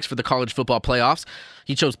his picks for the college football playoffs.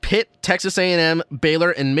 He chose Pitt, Texas A&M,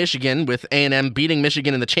 Baylor, and Michigan, with A&M beating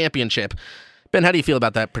Michigan in the championship. Ben, how do you feel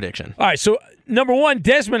about that prediction? All right, so number one,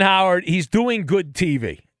 Desmond Howard, he's doing good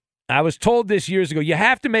TV. I was told this years ago, you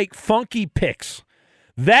have to make funky picks.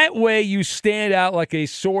 That way you stand out like a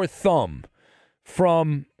sore thumb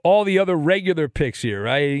from all the other regular picks here,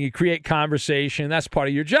 right? You create conversation. That's part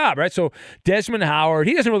of your job, right? So Desmond Howard,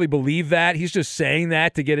 he doesn't really believe that. He's just saying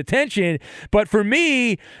that to get attention. But for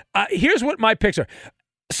me, here's what my picks are.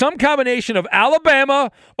 Some combination of Alabama,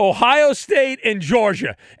 Ohio State, and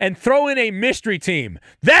Georgia, and throw in a mystery team.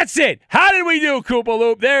 That's it. How did we do, Koopa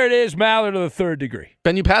Loop? There it is, Maller to the third degree.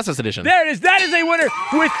 Ben, you passed this edition. There it is. That is a winner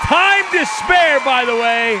with time to spare, by the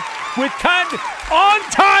way. With time, on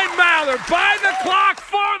time, Maller. By the clock,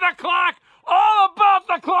 for the clock, all about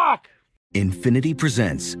the clock. Infiniti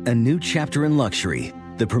presents a new chapter in luxury.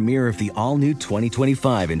 The premiere of the all-new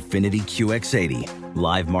 2025 Infiniti QX80,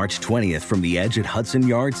 live March 20th from the Edge at Hudson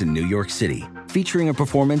Yards in New York City, featuring a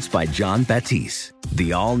performance by John Batiste.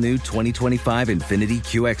 The all-new 2025 Infiniti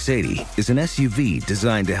QX80 is an SUV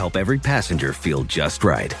designed to help every passenger feel just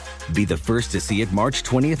right. Be the first to see it March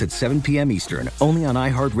 20th at 7 p.m. Eastern, only on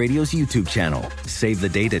iHeartRadio's YouTube channel. Save the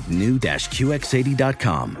date at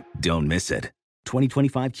new-QX80.com. Don't miss it.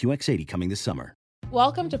 2025 QX80 coming this summer.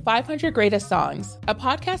 Welcome to 500 Greatest Songs, a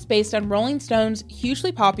podcast based on Rolling Stone's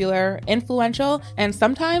hugely popular, influential, and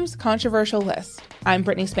sometimes controversial list. I'm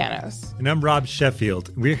Brittany Spanos. And I'm Rob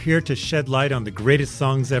Sheffield. We're here to shed light on the greatest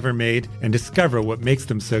songs ever made and discover what makes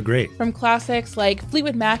them so great. From classics like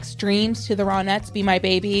Fleetwood Mac's Dreams to the Ronettes' Be My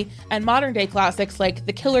Baby, and modern-day classics like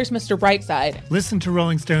The Killers' Mr. Brightside. Listen to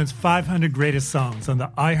Rolling Stone's 500 Greatest Songs on the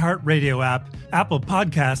iHeartRadio app, Apple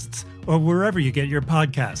Podcasts, or wherever you get your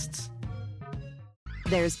podcasts.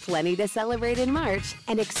 There's plenty to celebrate in March,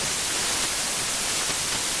 and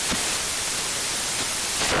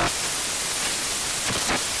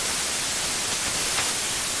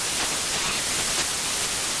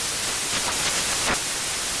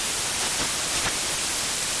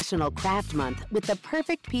National Craft Month with the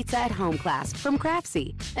perfect pizza at home class from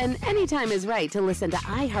Craftsy. And anytime is right to listen to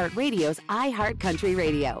iHeartRadio's iHeartCountry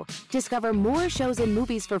Radio. Discover more shows and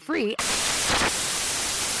movies for free.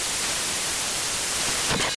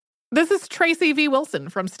 This is Tracy V. Wilson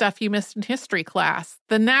from Stuff You Missed in History class.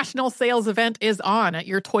 The national sales event is on at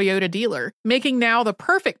your Toyota dealer, making now the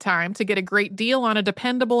perfect time to get a great deal on a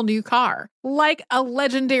dependable new car. Like a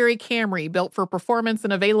legendary Camry built for performance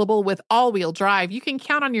and available with all-wheel drive, you can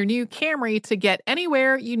count on your new Camry to get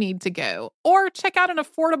anywhere you need to go. Or check out an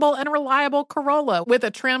affordable and reliable Corolla with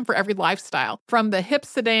a trim for every lifestyle. From the hip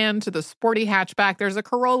sedan to the sporty hatchback, there's a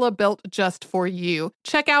Corolla built just for you.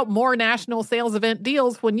 Check out more national sales event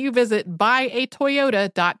deals when you visit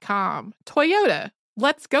buyatoyota.com. Toyota,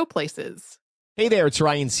 let's go places. Hey there, it's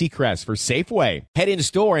Ryan Seacrest for Safeway. Head in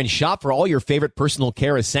store and shop for all your favorite personal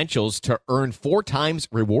care essentials to earn 4 times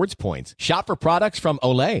rewards points. Shop for products from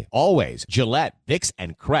Olay, Always, Gillette, Vicks,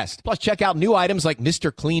 and Crest. Plus, check out new items like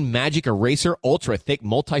Mr. Clean Magic Eraser Ultra Thick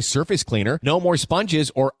Multi-Surface Cleaner. No more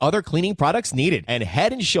sponges or other cleaning products needed. And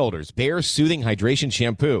Head & Shoulders Bare Soothing Hydration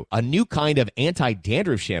Shampoo, a new kind of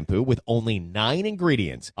anti-dandruff shampoo with only 9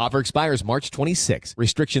 ingredients. Offer expires March 26.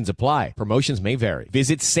 Restrictions apply. Promotions may vary.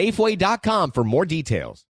 Visit Safeway.com for more details.